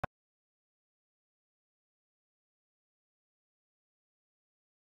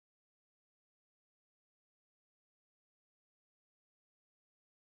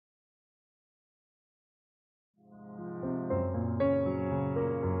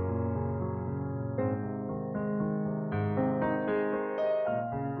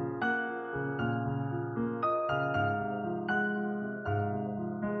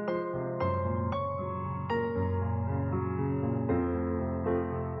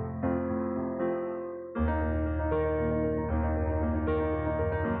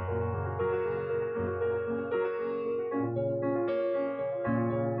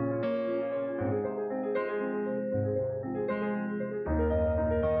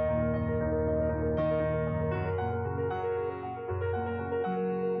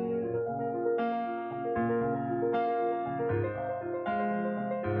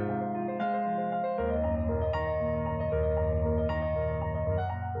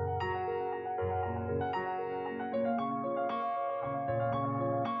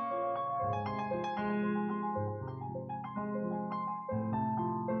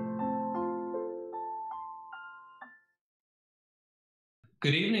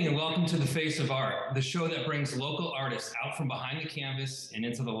Good evening and welcome to The Face of Art, the show that brings local artists out from behind the canvas and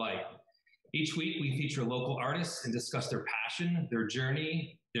into the light. Each week we feature local artists and discuss their passion, their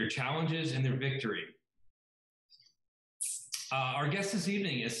journey, their challenges, and their victory. Our guest this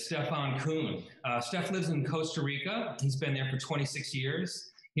evening is Stefan Kuhn. Stef lives in Costa Rica. He's been there for 26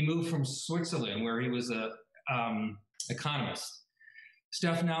 years. He moved from Switzerland where he was an economist.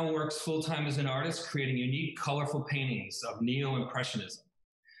 Stef now works full-time as an artist, creating unique, colorful paintings of neo-impressionism.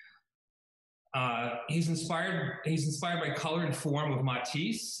 He's inspired by color and form of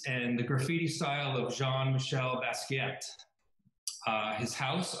Matisse and the graffiti style of Jean-Michel Basquiat. His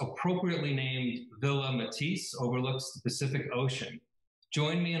house, appropriately named Villa Matisse, overlooks the Pacific Ocean.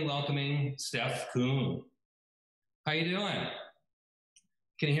 Join me in welcoming Stef Kuhn. How you doing?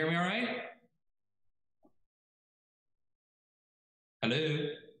 Can you hear me all right? Hello?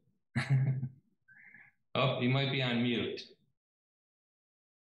 Oh, you might be on mute.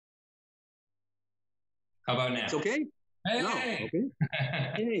 How about now? It's okay? Hey! No, okay.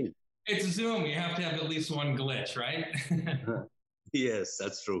 Hey. It's Zoom. You have to have at least one glitch, right? Yes,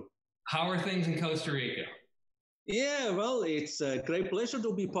 that's true. How are things in Costa Rica? Yeah, well, it's a great pleasure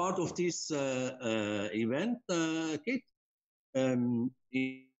to be part of this event, Kit. In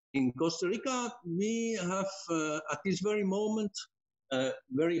Costa Rica, we have, at this very moment,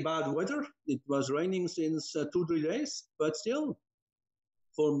 very bad weather. It was raining since 2-3 days, but still,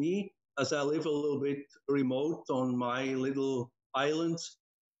 for me, as I live a little bit remote on my little island,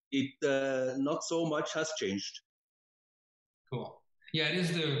 it not so much has changed. Cool. Yeah, it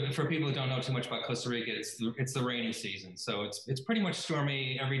is for people who don't know too much about Costa Rica, it's the rainy season. So it's pretty much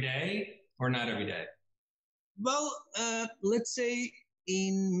stormy every day, or not every day? Well, let's say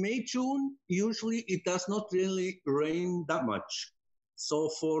in May, June, usually it does not really rain that much. So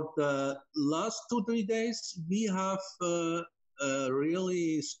for the last 2-3 days, we have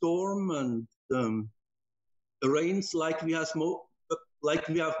really storm and rains like we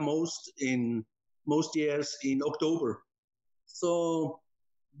have most years in October. So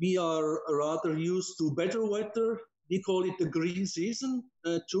we are rather used to better weather. We call it the green season,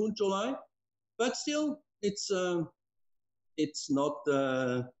 June, July, but still it's not.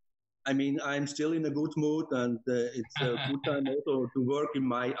 I'm still in a good mood, and it's a good time also to work in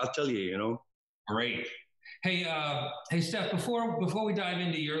my atelier. Great. Hey, Stef, before we dive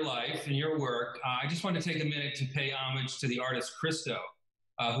into your life and your work, I just want to take a minute to pay homage to the artist Christo,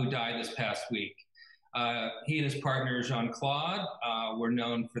 who died this past week. He and his partner, Jean-Claude, were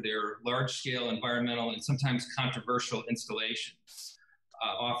known for their large-scale environmental and sometimes controversial installations.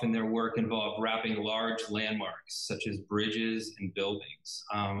 Often their work involved wrapping large landmarks, such as bridges and buildings.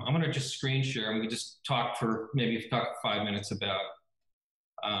 I'm going to just screen share, and we can just talk for 5 minutes about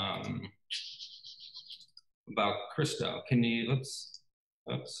Christo. Can you, oops.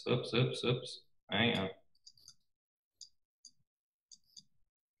 Hang on.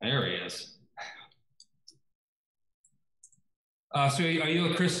 There he is. So are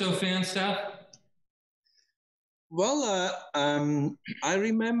you a Christo fan, Stef? Well, I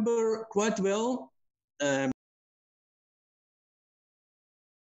remember quite well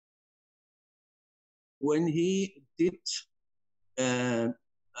when he did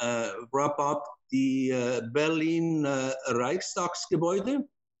wrap up the Berlin Reichstagsgebäude,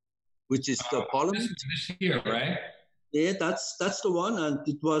 which is the parliament. This year, right? Yeah, that's the one. And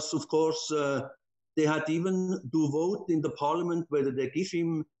it was, of course, they had even to vote in the parliament whether they give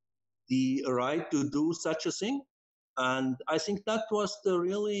him the right to do such a thing. And I think that was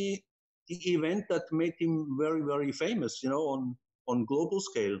the event that made him very, very famous, on global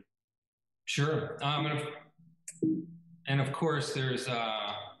scale. Sure. And of course, there's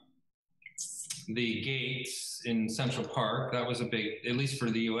the gates in Central Park. That was a big, at least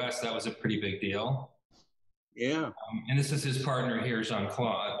for the U.S., that was a pretty big deal. Yeah. And this is his partner here,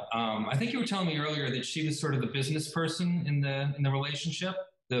 Jean-Claude. I think you were telling me earlier that she was sort of the business person in the relationship,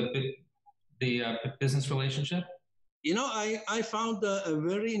 the business relationship. I found a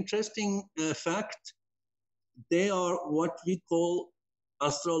very interesting fact. They are what we call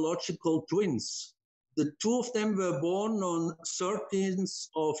astrological twins. The two of them were born on 13th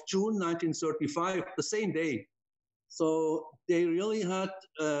of June 1935, the same day. So they really had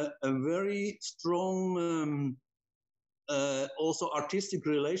a very strong, also artistic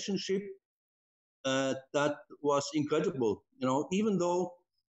relationship that was incredible. Even though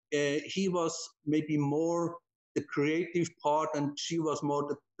he was maybe more the creative part and she was more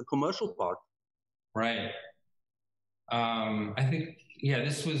the commercial part. Right. I think,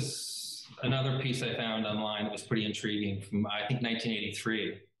 this was another piece I found online that was pretty intriguing from, I think,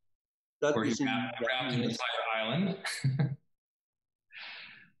 1983. Where he wrapped an entire island.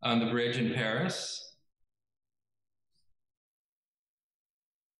 on the bridge in Paris.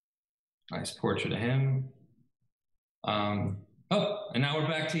 Nice portrait of him. Oh, and now we're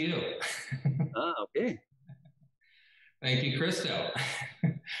back to you. Okay. Thank you, Christo.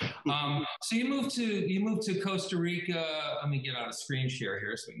 So you moved to Costa Rica. Let me get out a screen share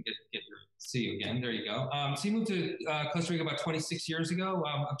here so we can see you again. There you go. So you moved to Costa Rica about 26 years ago.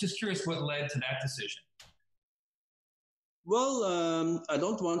 I'm just curious what led to that decision. Well, I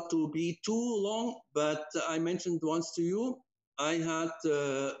don't want to be too long, but I mentioned once to you, I had,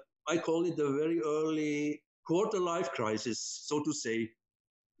 I call it a very early quarter life crisis, so to say,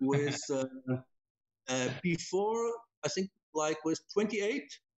 with before, I think like with 28,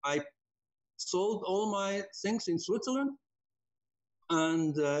 I sold all my things in Switzerland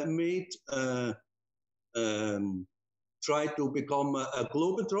and made, try to become a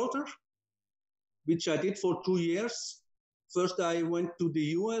globetrotter, which I did for 2 years. First, I went to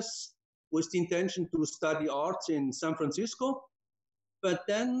the US with the intention to study arts in San Francisco, but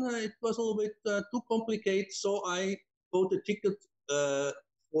then it was a little bit too complicated, so I bought a ticket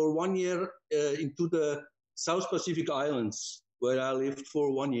for 1 year into the South Pacific Islands, where I lived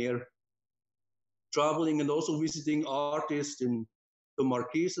for 1 year, traveling and also visiting artists in the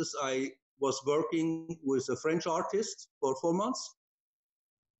Marquises. I was working with a French artist for 4 months.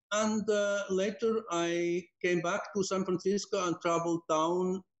 And later I came back to San Francisco and traveled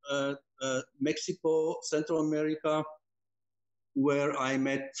down Mexico, Central America, where I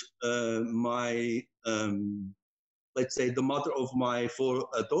met my, let's say, the mother of my 4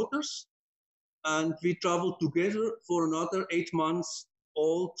 daughters. And we traveled together for another 8 months,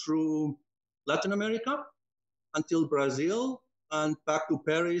 all through Latin America until Brazil and back to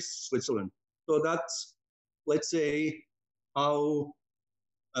Paris, Switzerland. So that's, let's say, how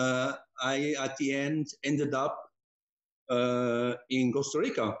I, at the end, ended up in Costa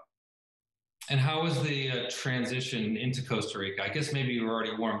Rica. And how was the transition into Costa Rica? I guess maybe you were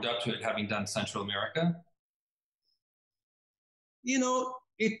already warmed up to it, having done Central America. You know,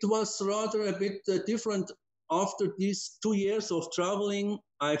 it was rather a bit different. After these 2 years of traveling,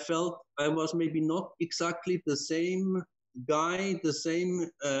 I felt I was maybe not exactly the same guy, the same,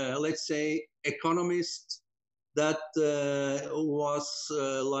 let's say, economist that was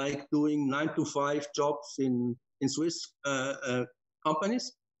like doing 9-to-5 jobs in Swiss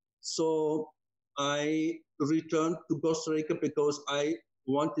companies. So I returned to Costa Rica because I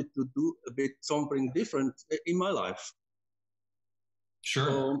wanted to do a bit something different in my life. Sure.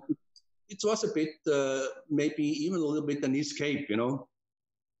 So it was a bit, maybe even a little bit an escape, you know?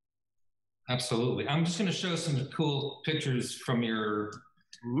 Absolutely. I'm just going to show some cool pictures from your...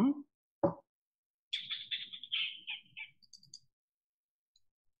 Mm-hmm.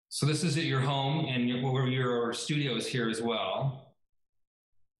 So this is at your home, and your studio is here as well.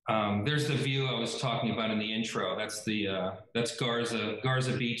 There's the view I was talking about in the intro. That's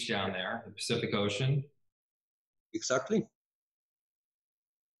Garza Beach down there, the Pacific Ocean. Exactly.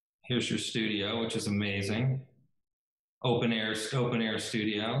 Here's your studio, which is amazing. Open air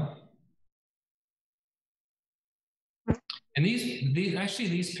studio. And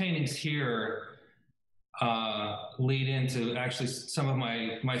these paintings here lead into actually some of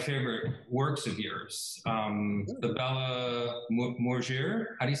my favorite works of yours. The Bella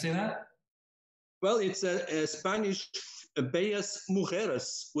Mujer, how do you say that? Well, it's a Spanish Bellas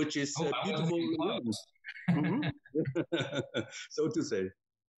Mujeres, which is beautiful women. Mm-hmm. So to say.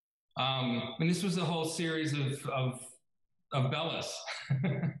 And this was a whole series of Bellas.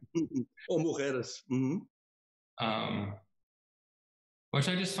 Or Mujeres. Mm-hmm. Which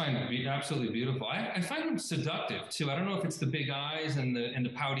I just find absolutely beautiful. I find them seductive too. I don't know if it's the big eyes and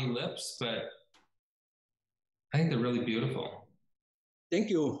the pouty lips, but I think they're really beautiful. Thank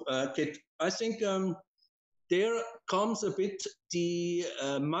you, Kit. I think there comes a bit the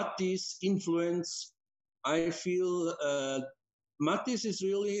Matisse influence. I feel Matisse is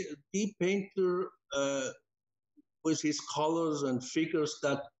really the painter with his colors and figures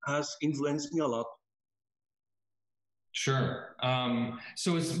that has influenced me a lot. Sure.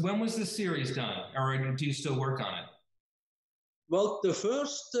 So when was the series done, or do you still work on it? Well, the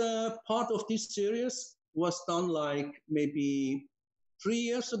first part of this series was done like maybe 3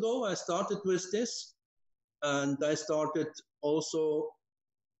 years ago. I started with this, and I started also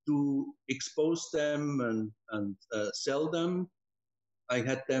to expose them and sell them. I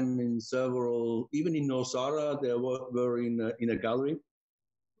had them in several, even in Nosara, they were in a gallery.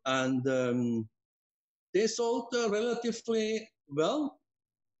 And they sold relatively well.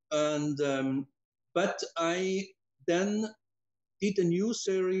 And but I then did a new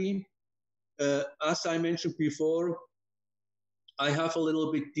series. As I mentioned before, I have a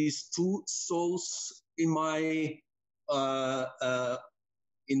little bit these two souls uh, uh,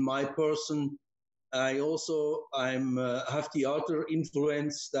 in my person. I'm have the other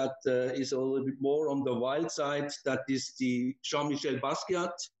influence that is a little bit more on the wild side. That is the Jean-Michel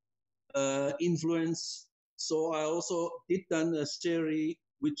Basquiat influence. So I also did then a series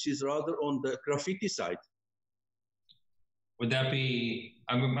which is rather on the graffiti side. Would that be?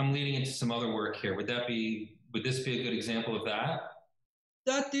 I'm leading into some other work here. Would this be a good example of that?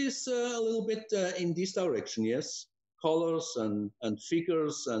 That is a little bit in this direction, yes. Colors and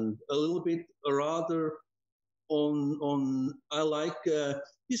figures and a little bit rather on I like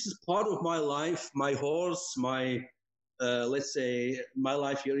this is part of my life, my horse, my let's say my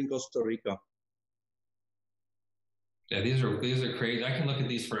life here in Costa Rica. Yeah, these are crazy. I can look at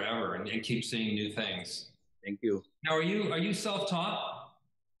these forever and keep seeing new things. Thank you. Now, are you self-taught?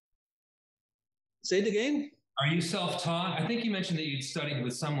 Say it again. Are you self-taught? I think you mentioned that you'd studied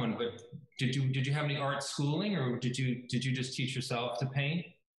with someone, but did you have any art schooling, or did you just teach yourself to paint?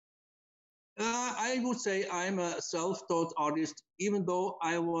 I would say I'm a self-taught artist, even though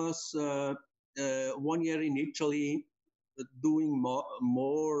I was 1 year in Italy doing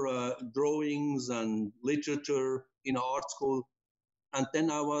more drawings and literature in art school. And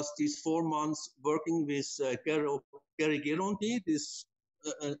then I was these 4 months working with Gary Girondi, this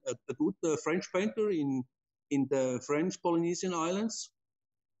a good French painter in the French Polynesian Islands.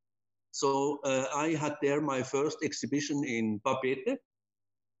 So I had there my first exhibition in Papete,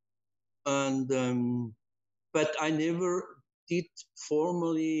 and but I never did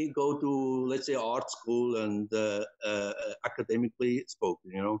formally go to, let's say, art school and academically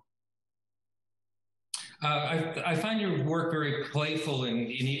spoken, you know. I find your work very playful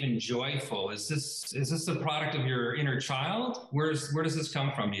and even joyful. Is this a product of your inner child? Where does this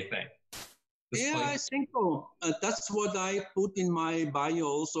come from, do you think? Yeah, I think so. That's what I put in my bio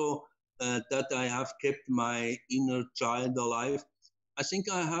also, that I have kept my inner child alive. I think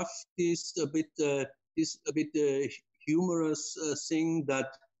I have this a bit humorous thing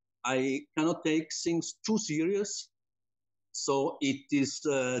that I cannot take things too serious. So it is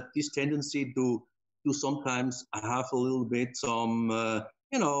this tendency to sometimes have a little bit some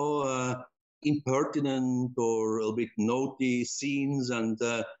impertinent or a little bit naughty scenes, and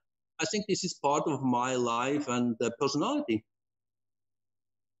I think this is part of my life and personality.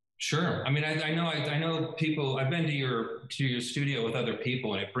 Sure. I mean, I know people. I've been to your studio with other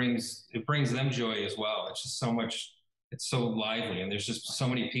people, and it brings them joy as well. It's just so much. It's so lively, and there's just so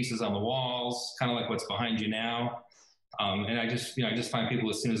many pieces on the walls, kind of like what's behind you now. And I just find people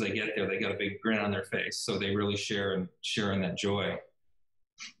as soon as they get there, they got a big grin on their face, so they really share in that joy.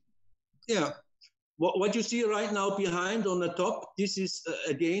 Yeah. What you see right now behind on the top, this is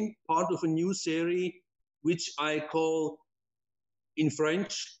again part of a new series which I call in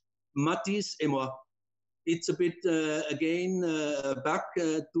French Matisse et moi. It's a bit again back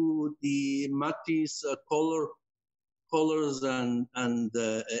to the Matisse colors and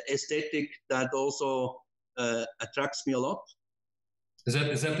aesthetic that also attracts me a lot. Is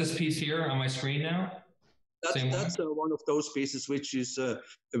that this piece here on my screen now? That's one of those pieces which is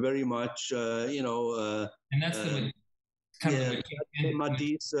very much and that's the kind of the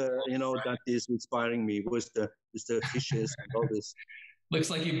Matisse, that is inspiring me with the fishes and all this. Looks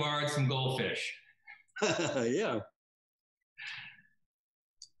like you borrowed some goldfish. Yeah,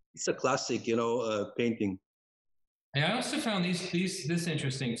 it's a classic, painting. And I also found this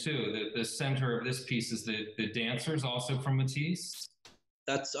interesting too. The center of this piece is the dancers, also from Matisse.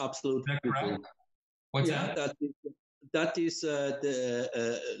 That's absolutely true. What's that? That is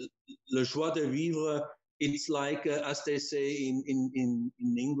le joie de vivre. It's like, as they say in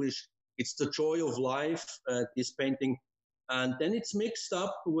English, it's the joy of life, this painting. And then it's mixed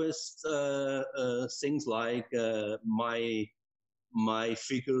up with things like my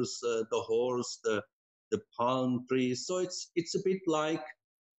figures, the horse, the palm trees. So it's a bit like,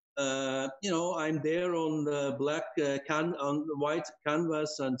 I'm there on the black on the white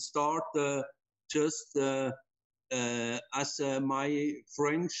canvas and start just as my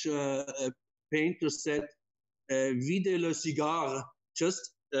French painter said, vide le cigare,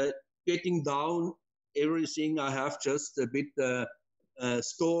 just getting down everything I have just a bit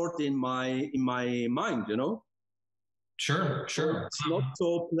stored in my mind, Sure. It's not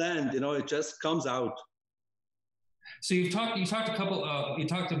so planned, it just comes out. So you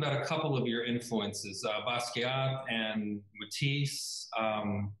talked about a couple of your influences, Basquiat and Matisse,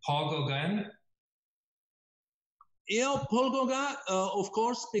 Paul Gauguin. Yeah, Paul Gauguin, of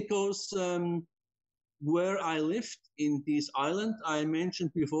course, because where I lived in this island, I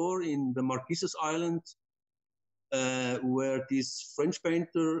mentioned before in the Marquesas Island, where this French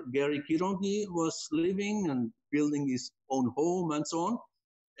painter Gary Kirongi was living and building his own home and so on.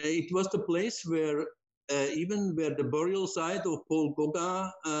 It was the place where even where the burial site of Paul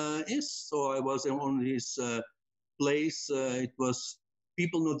Gauguin is. So I was on his place. It was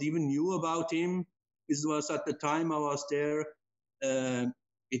people not even knew about him. This was at the time I was there.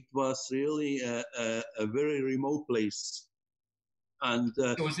 It was really a very remote place. And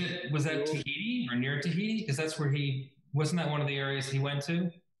So was that Tahiti or near Tahiti? Because that's where wasn't that one of the areas he went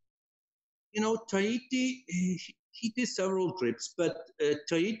to? Tahiti, he did several trips, but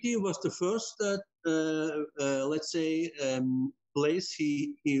Tahiti was the first, let's say, place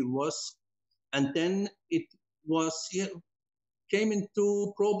he was, and then it was came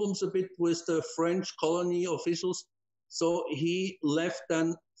into problems a bit with the French colony officials, so he left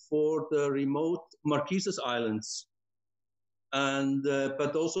then for the remote Marquesas Islands, and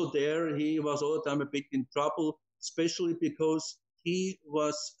but also there he was all the time a bit in trouble, especially because he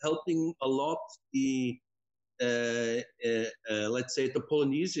was helping a lot the let's say the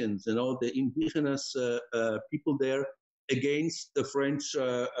Polynesians, the indigenous people there against the French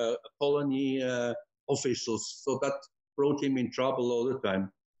colony officials. So that brought him in trouble all the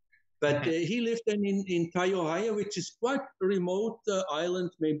time. But he lived then in Taiohaea, which is quite a remote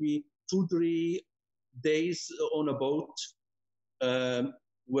island, maybe 2-3 days on a boat,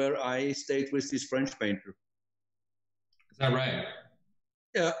 where I stayed with this French painter. Is that right?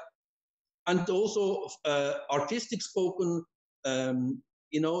 Yeah. And also artistic spoken,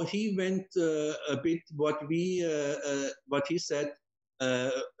 he went a bit what he said,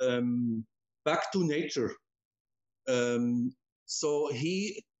 back to nature. So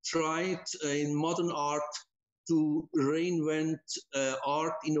he tried in modern art to reinvent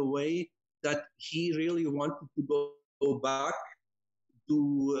art in a way that he really wanted to go back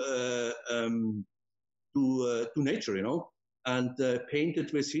to nature, and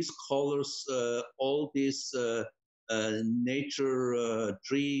painted with his colors all these nature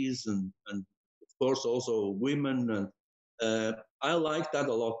trees and of course also women, and I like that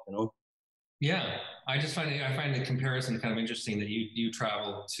a lot. Yeah, I find the comparison kind of interesting that you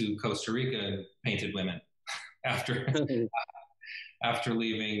traveled to Costa Rica and painted women after after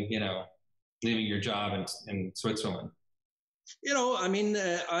leaving your job in Switzerland.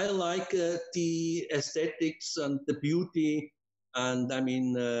 I like the aesthetics and the beauty, and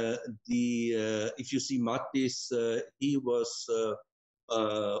if you see Matisse, he was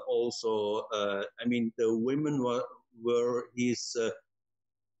also. The women were his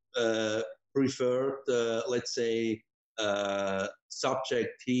preferred, let's say,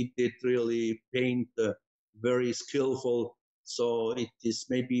 subject. He did really paint very skillful. So it is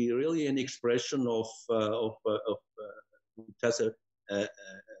maybe really an expression of it has a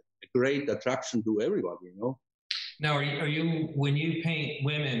great attraction to everybody. Now, are you when you paint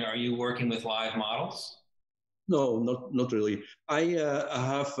women, are you working with live models? No, not really. I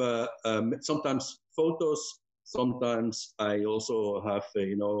have sometimes photos. Sometimes I also have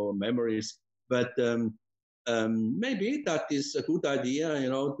memories. But maybe that is a good idea,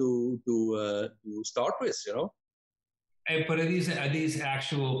 to start with. But are these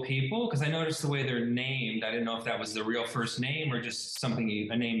actual people? Because I noticed the way they're named. I didn't know if that was the real first name or just a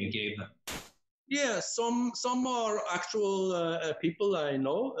name you gave them. Yeah, some are actual people I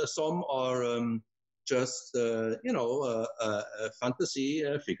know. Some are just fantasy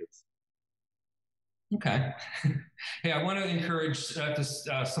figures. Okay. Hey, I want to encourage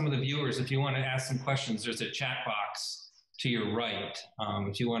some of the viewers, if you want to ask some questions, there's a chat box to your right.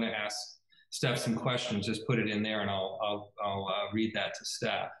 If you want to ask Stef some questions, just put it in there, and I'll read that to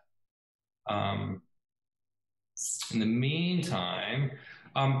Stef. In the meantime,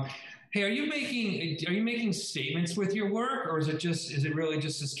 hey, are you making statements with your work, or is it really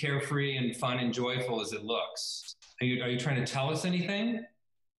just as carefree and fun and joyful as it looks? Are you trying to tell us anything?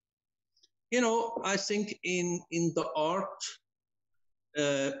 I think in the art,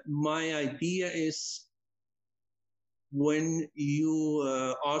 my idea is when you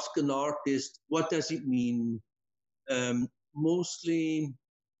ask an artist, what does it mean? Mostly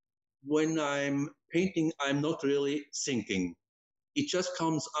when I'm painting, I'm not really thinking. It just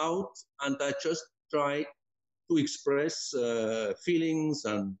comes out, and I just try to express feelings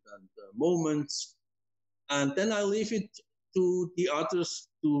and moments. And then I leave it to the others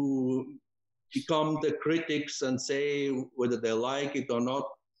to become the critics and say whether they like it or not.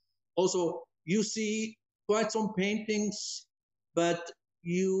 Also, you see quite some paintings, but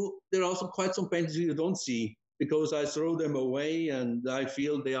there are also quite some paintings you don't see because I throw them away and I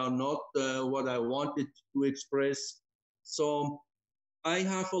feel they are not what I wanted to express. So I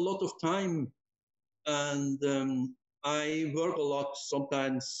have a lot of time and I work a lot,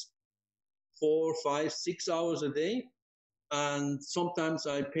 sometimes 4, 5, 6 hours a day, and sometimes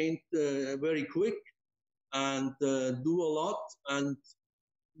I paint very quick and do a lot, and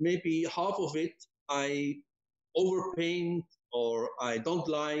maybe half of it I overpaint or I don't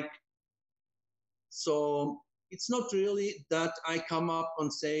like. So it's not really that I come up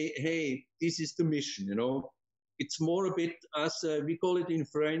and say, hey, this is the mission, you know. It's more a bit as we call it in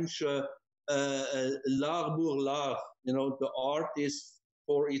French, l'art pour l'art, you know, the art is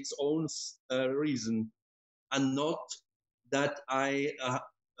for its own reason, and not that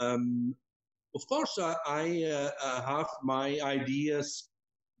of course, I have my ideas,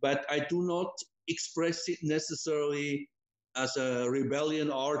 but I do not express it necessarily as a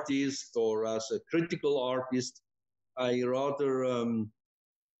rebellion artist or as a critical artist. I rather,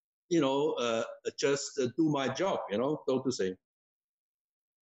 you know, just do my job, you know, so to say.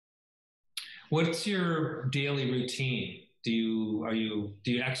 What's your daily routine? Do you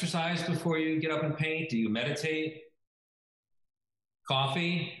exercise before you get up and paint? Do you meditate?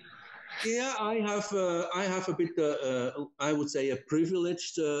 Coffee? Yeah, I have a bit, I would say, a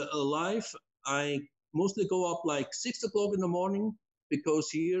privileged life. I mostly go up like 6 o'clock in the morning because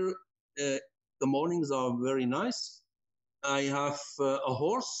here the mornings are very nice. I have a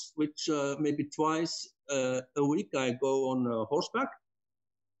horse, which maybe twice a week I go on horseback,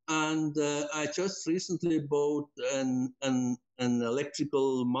 and I just recently bought an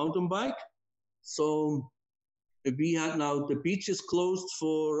electrical mountain bike. So we had now the beaches closed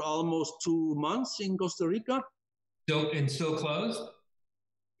for almost 2 months in Costa Rica. Still closed?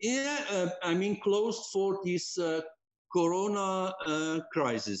 Yeah, I mean closed for this Corona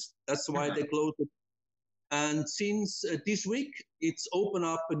crisis. That's why they closed it. And since this week, it's open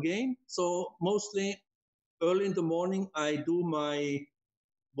up again. So mostly early in the morning, I do my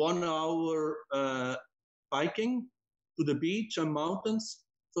 1 hour biking to the beach and mountains.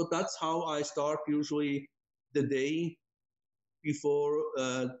 So that's how I start usually the day before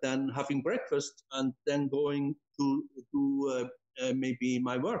then having breakfast and then going to do maybe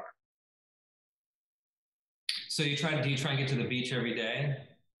my work. So do you try and get to the beach every day?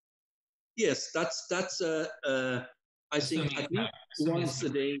 Yes, that's I think Assuming at it's not, least assuming it's once a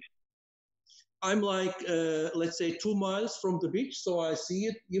not. day. I'm like let's say 2 miles from the beach, so I see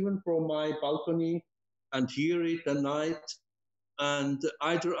it even from my balcony and hear it at night. And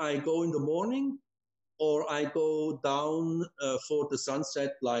either I go in the morning or I go down for the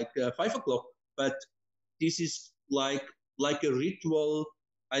sunset like 5 o'clock. But this is like a ritual.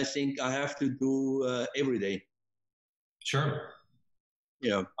 I think I have to do every day. Sure.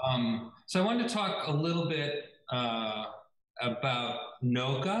 Yeah. So I wanted to talk a little bit about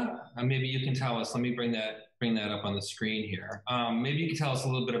Noka. Maybe you can tell us. Let me bring that up on the screen here. Maybe you can tell us a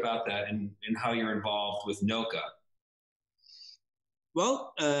little bit about that and how you're involved with Noka.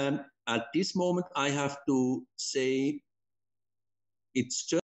 Well, at this moment, I have to say it's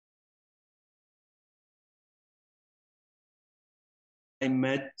just I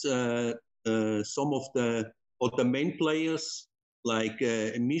met some of the main players like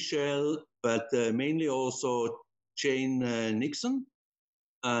Michel, but mainly also Jane Nixon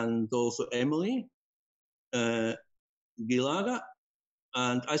and also Emily Gilaga.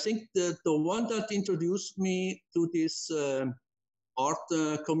 And I think the one that introduced me to this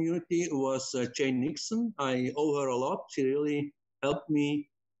art community was Jane Nixon. I owe her a lot. She really helped me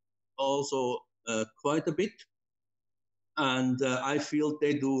also quite a bit. And I feel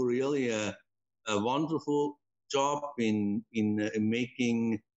they do really a wonderful job in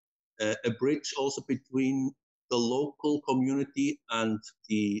making a bridge also between the local community and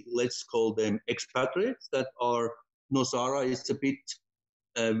the, let's call them expatriates that are. Nosara is a bit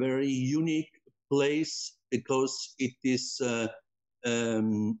a very unique place because it is,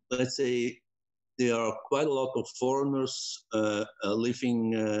 let's say, there are quite a lot of foreigners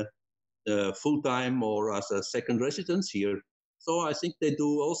living full time or as a second residence here. So I think they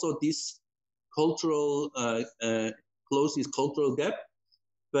do also this cultural, close this cultural gap,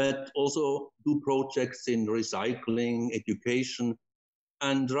 but also do projects in recycling, education.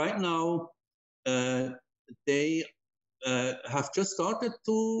 And right now, they have just started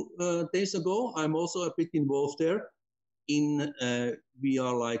 2 days ago. I'm also a bit involved there. We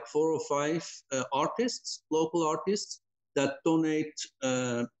are like 4 or 5 artists, local artists, that donate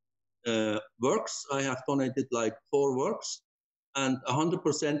works. I have donated like 4 works, and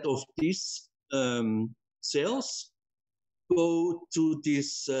 100% of these sales go to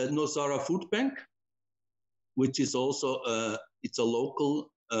this Nosara Food Bank, which is also it's a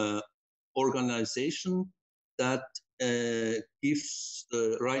local organization that gives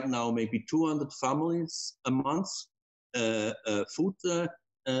right now maybe 200 families a month food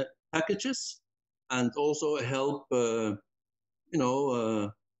packages, and also help a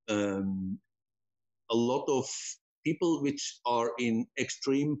lot of people which are in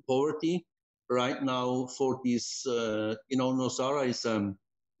extreme poverty right now. For this, Nosara is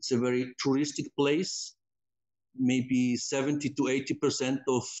it's a very touristic place. Maybe 70 to 80%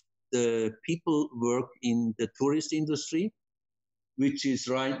 of the people work in the tourist industry, which is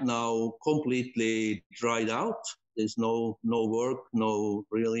right now completely dried out. There's no work, no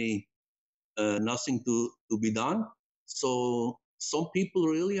really nothing to be done. So some people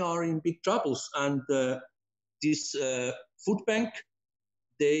really are in big troubles, and this food bank,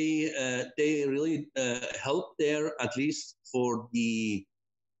 they really help there, at least for the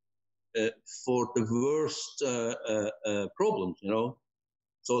worst problems,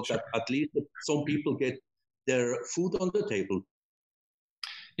 so Sure. that at least some people get their food on the table.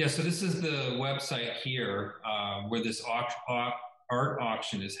 Yeah, so this is the website here where this art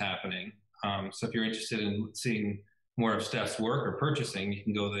auction is happening. So if you're interested in seeing more of Stef's work or purchasing, you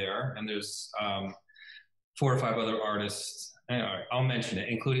can go there. And there's 4 or 5 other artists. Anyway, I'll mention it,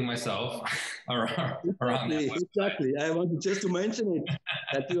 including myself, around that website. Exactly. I wanted just to mention it,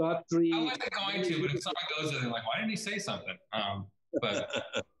 that you have three. I wasn't going to, but if someone goes there, they're like, why didn't he say something? But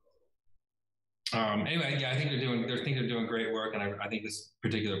anyway, yeah, I think they're doing great work, and I think this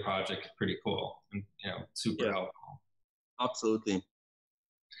particular project is pretty cool and super helpful. Absolutely.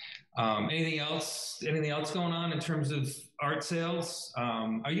 Anything else? Anything else going on in terms of art sales?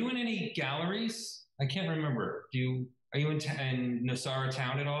 Are you in any galleries? I can't remember. Are you in Nosara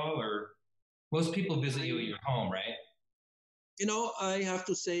town at all, or most people visit you at your home, right? I have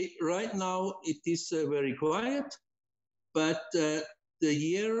to say, right now it is very quiet, but the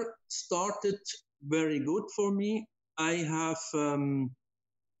year started very good for me. I have 2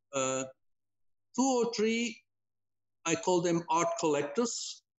 or 3, I call them art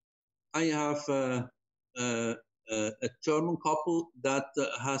collectors. I have a German couple that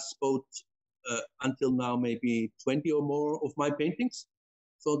has bought until now maybe 20 or more of my paintings.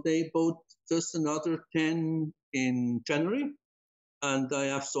 So they bought just another 10 in January. And I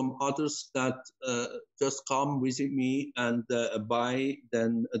have some others that just come visit me and buy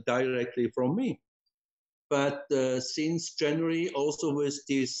then directly from me. But since January, also with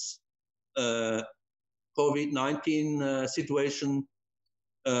this COVID-19 situation,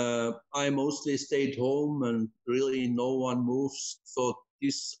 I mostly stayed home and really no one moves. So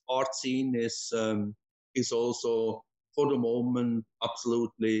this art scene is also, for the moment,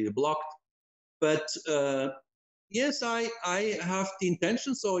 absolutely blocked. But yes, I have the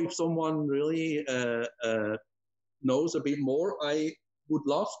intention. So if someone really knows a bit more, I would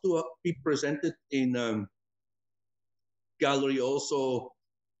love to be presented in gallery also.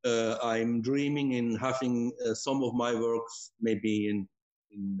 I'm dreaming in having some of my works maybe in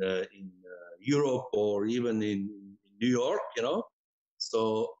Europe or even in New York,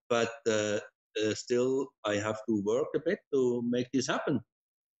 So, but still, I have to work a bit to make this happen.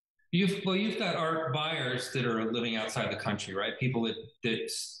 You've got art buyers that are living outside the country, right? People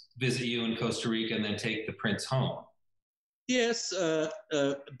that visit you in Costa Rica and then take the prints home. Yes,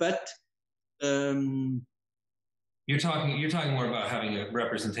 but you're talking more about having a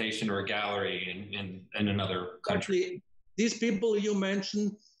representation or a gallery in another country. Actually, these people you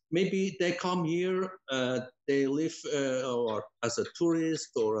mentioned, maybe they come here, they live or as a tourist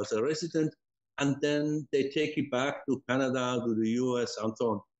or as a resident, and then they take it back to Canada, to the US, and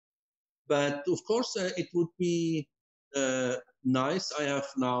so on. But of course, it would be nice. I have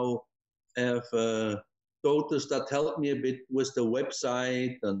now daughters that help me a bit with the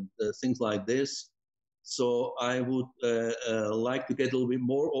website and things like this. So I would like to get a little bit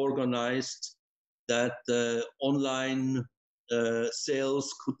more organized, that online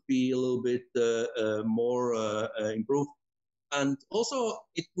sales could be a little bit more improved. And also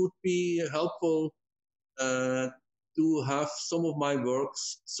it would be helpful to have some of my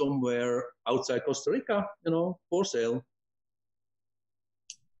works somewhere outside Costa Rica, for sale.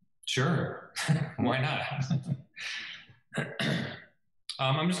 Sure. Why not?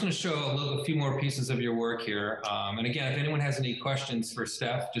 I'm just going to show a few more pieces of your work here. And again, if anyone has any questions for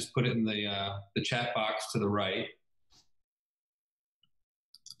Stef, just put it in the chat box to the right.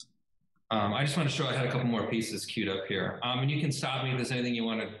 I just want to show I had a couple more pieces queued up here. And you can stop me if there's anything you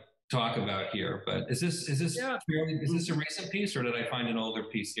want to talk about here. But is this a recent piece, or did I find an older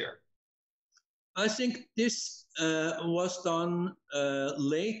piece here? I think this was done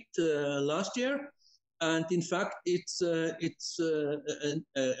late last year. And in fact, it's a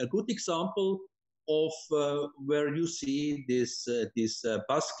good example of where you see this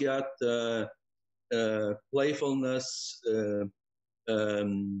Basquiat playfulness.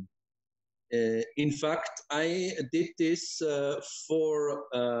 Um, in fact, I did this for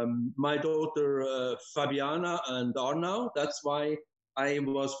my daughter Fabiana and Arnau. That's why I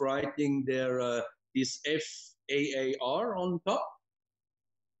was writing there this FAAR on top.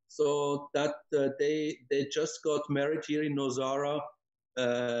 So that they just got married here in Nosara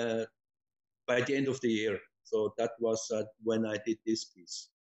by the end of the year. So that was when I did this piece.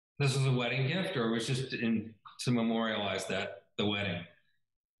 This was a wedding gift, or it was just to memorialize the wedding?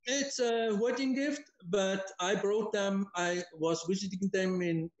 It's a wedding gift, but I brought them. I was visiting them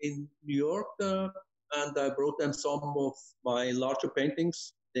in New York, and I brought them some of my larger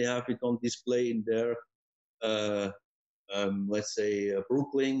paintings. They have it on display in their, let's say,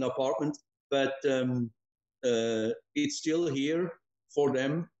 Brooklyn apartment. But it's still here for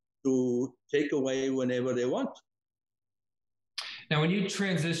them to take away whenever they want. Now, when you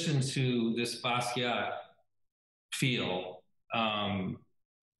transition to this Basquiat feel,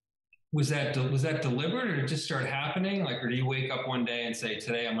 was that deliberate, or did it just start happening? Like, or do you wake up one day and say,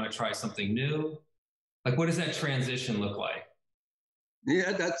 "Today I'm going to try something new"? Like, what does that transition look like?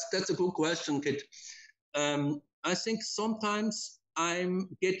 Yeah, that's a good question, Kit. I think sometimes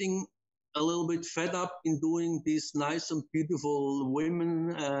I'm getting a little bit fed up in doing these nice and beautiful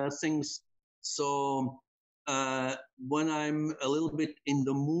women things. So when I'm a little bit in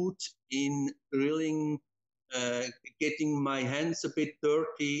the mood in really getting my hands a bit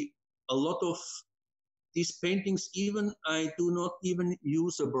dirty, a lot of these paintings, even I do not even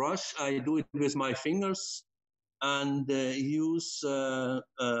use a brush. I do it with my fingers and use a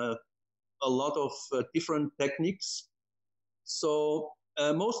lot of different techniques. So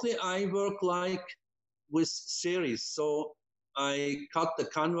mostly I work like with series. So I cut the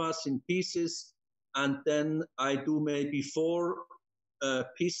canvas in pieces, and then I do maybe 4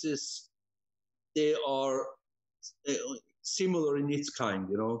 pieces. They are similar in its kind,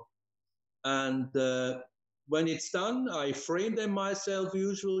 you know. And when it's done, I frame them myself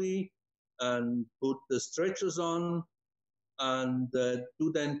usually and put the stretchers on and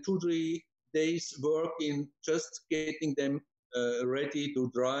do then 2-3 days work in just getting them ready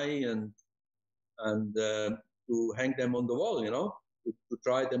to dry and to hang them on the wall, you know, to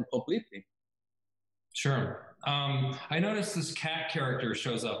dry them completely. Sure. I noticed this cat character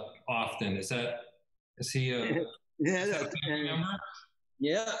shows up often. Is he a family member?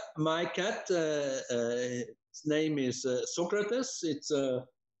 Yeah, my cat, his name is Socrates. It's a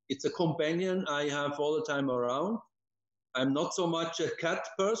companion I have all the time around. I'm not so much a cat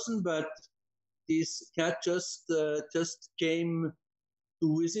person, but this cat just came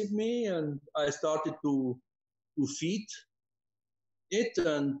to visit me, and I started to feed it,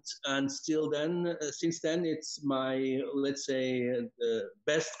 and still then since then it's my, let's say, the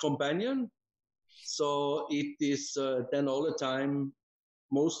best companion. So it is then all the time,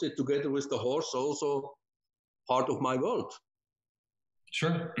 mostly together with the horse, also part of my world.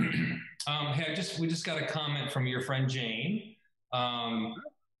 Sure. Hey, we just got a comment from your friend Jane. Thanking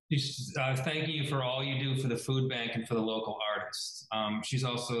you for all you do for the food bank and for the local artists. She's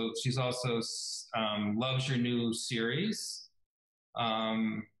also loves your new series,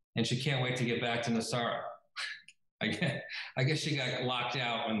 and she can't wait to get back to Nosara. I guess she got locked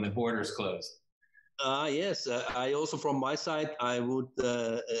out when the borders closed. Yes, I also, from my side, I would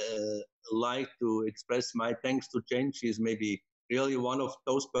like to express my thanks to Jane. She's maybe really one of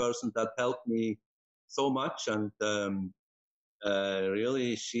those persons that helped me so much, and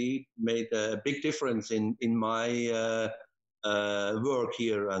really she made a big difference in my work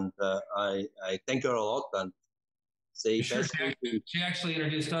here, and I thank her a lot and say sure, she actually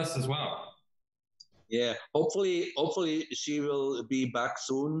introduced us as well. Yeah, hopefully she will be back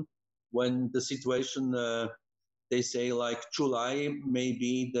soon when the situation, they say like July,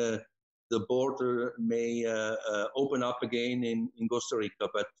 maybe the border may open up again in Costa Rica,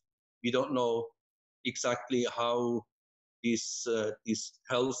 but we don't know exactly how this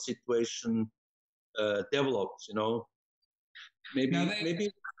health situation develops. You know,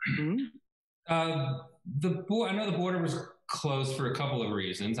 maybe. Mm-hmm. I know the border was closed for a couple of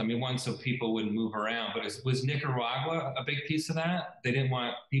reasons. I mean, one, so people wouldn't move around, but was Nicaragua a big piece of that? They didn't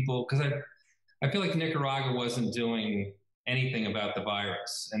want people, because I feel like Nicaragua wasn't doing anything about the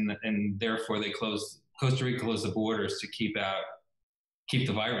virus, and therefore Costa Rica closed the borders to keep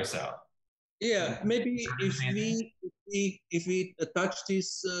the virus out. Yeah, maybe if we touch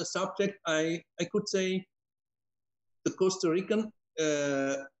this subject, I could say the Costa Rican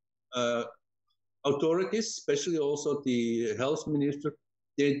authorities, especially also the health minister,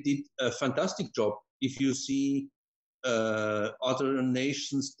 they did a fantastic job. If you see other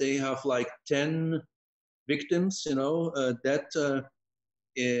nations, they have like 10 victims, that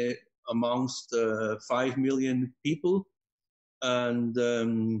amongst 5 million people. And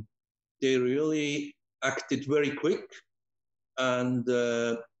they really acted very quick. And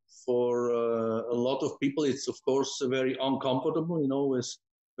for a lot of people, it's of course very uncomfortable,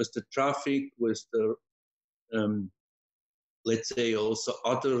 with the traffic, with the let's say also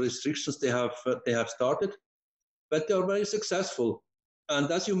other restrictions they have started, but they are very successful. And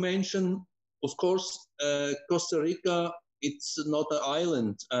as you mentioned, of course, Costa Rica, it's not an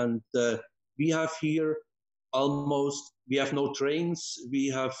island, and we have here we have no trains, we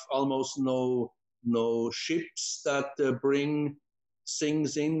have almost no ships that bring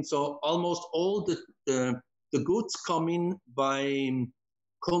things in. So almost all the goods come in by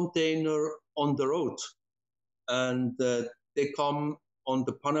container on the road, and they come on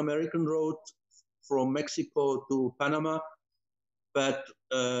the Pan American road from Mexico to Panama. But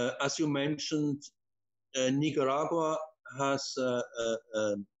as you mentioned, Nicaragua has a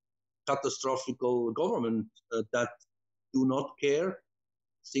catastrophic government that do not care. I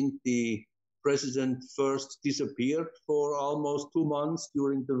think the president first disappeared for almost 2 months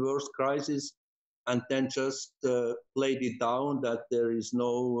during the worst crisis, and then just played it down that there is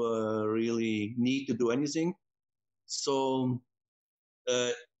no really need to do anything. So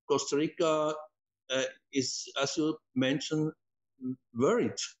Costa Rica is, as you mentioned,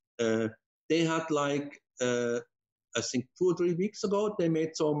 worried. They had I think 2 or 3 weeks ago, they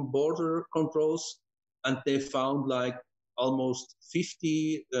made some border controls, and they found like almost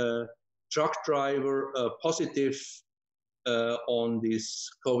 50 truck driver positive on this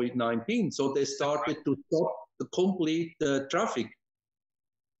COVID-19. So they started to stop the complete traffic.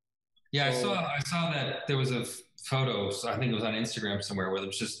 Yeah, I saw that there was a photo. I think it was on Instagram somewhere where there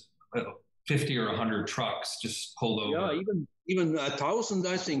was just 50 or 100 trucks just pulled over. Yeah, even 1,000.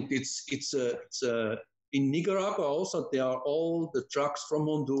 I think it's in Nicaragua also. There are all the trucks from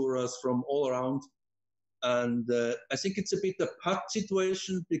Honduras, from all around, and I think it's a bit a pat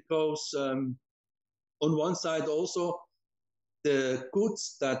situation because on one side also the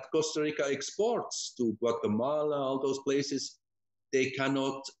goods that Costa Rica exports to Guatemala, all those places, they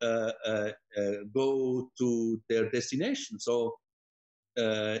cannot go to their destination. So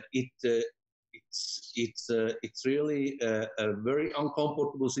it's really a very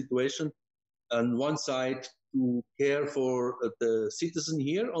uncomfortable situation. On one side, to care for the citizen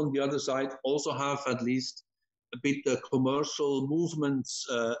here. On the other side, also have at least a bit commercial movements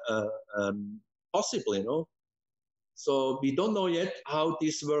possible, So we don't know yet how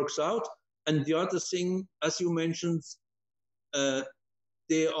this works out. And the other thing, as you mentioned,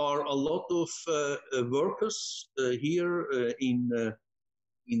 there are a lot of workers here in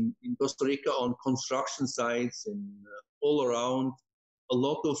Costa Rica on construction sites and all around. A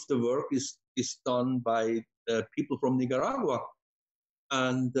lot of the work is done by people from Nicaragua,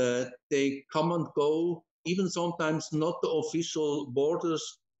 and they come and go, even sometimes not the official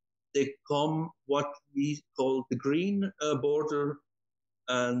borders. They come what we call the green border,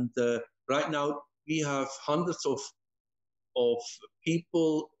 and right now we have hundreds of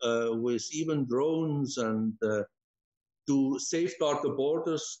people with even drones and to safeguard the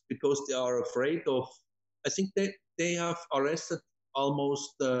borders because they are afraid of. I think they have arrested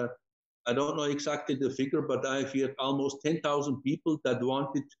almost. I don't know exactly the figure, but I've heard almost 10,000 people that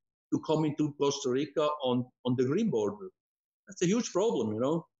wanted to come into Costa Rica on the green border. That's a huge problem,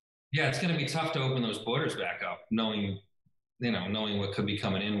 Yeah, it's going to be tough to open those borders back up, knowing what could be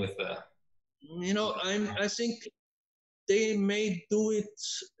coming in with the. I think they may do it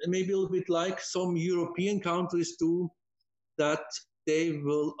maybe a little bit like some European countries do, that they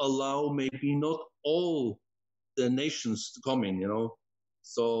will allow maybe not all the nations to come in,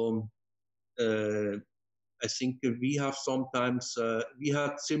 So I think we have sometimes, we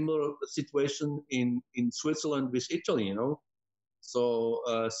had similar situation in Switzerland with Italy, So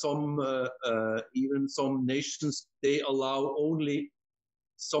even some nations, they allow only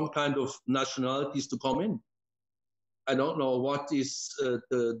some kind of nationalities to come in. I don't know what is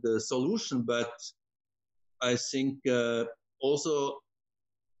the solution, but I think also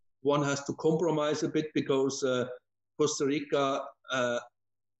one has to compromise a bit because Costa Rica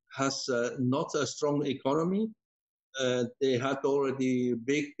has not a strong economy. They had already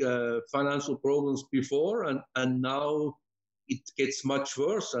big financial problems before, and now it gets much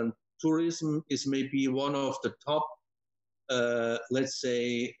worse. And tourism is maybe one of the top, let's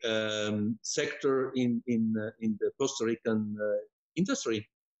say, sector in the Costa Rican industry.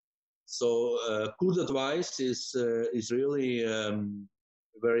 So good advice is really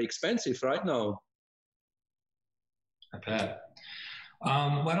very expensive right now. I bet.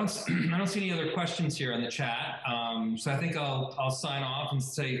 Well, I don't see any other questions here in the chat. So I think I'll sign off and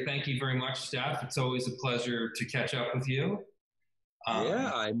say thank you very much, Stef. It's always a pleasure to catch up with you.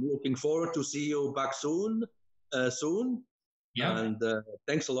 Yeah, I'm looking forward to see you back soon. Yeah. And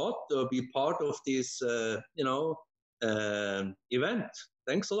thanks a lot to be part of this, event.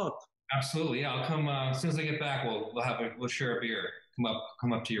 Thanks a lot. Absolutely. Yeah, I'll come as soon as I get back. We'll share a beer.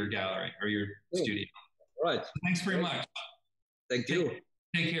 Come up to your gallery or your studio. All right. Thanks very much. Thank you.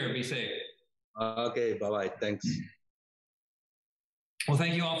 Take care. Be safe. Okay. Bye-bye. Thanks. Well,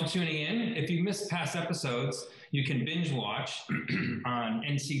 thank you all for tuning in. If you missed past episodes, you can binge watch on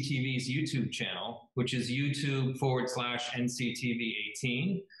NCTV's YouTube channel, which is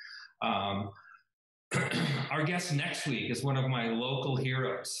YouTube/NCTV18. Our guest next week is one of my local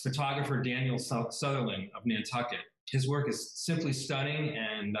heroes, photographer Daniel Sutherland of Nantucket. His work is simply stunning,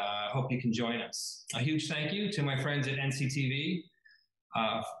 and I hope you can join us. A huge thank you to my friends at NCTV.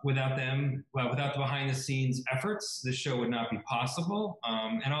 Without them, without the behind-the-scenes efforts, this show would not be possible.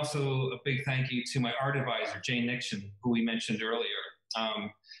 And also a big thank you to my art advisor, Jane Nixon, who we mentioned earlier.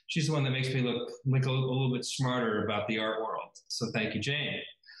 She's the one that makes me look a little bit smarter about the art world. So thank you, Jane.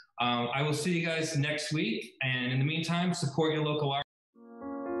 I will see you guys next week. And in the meantime, support your local art.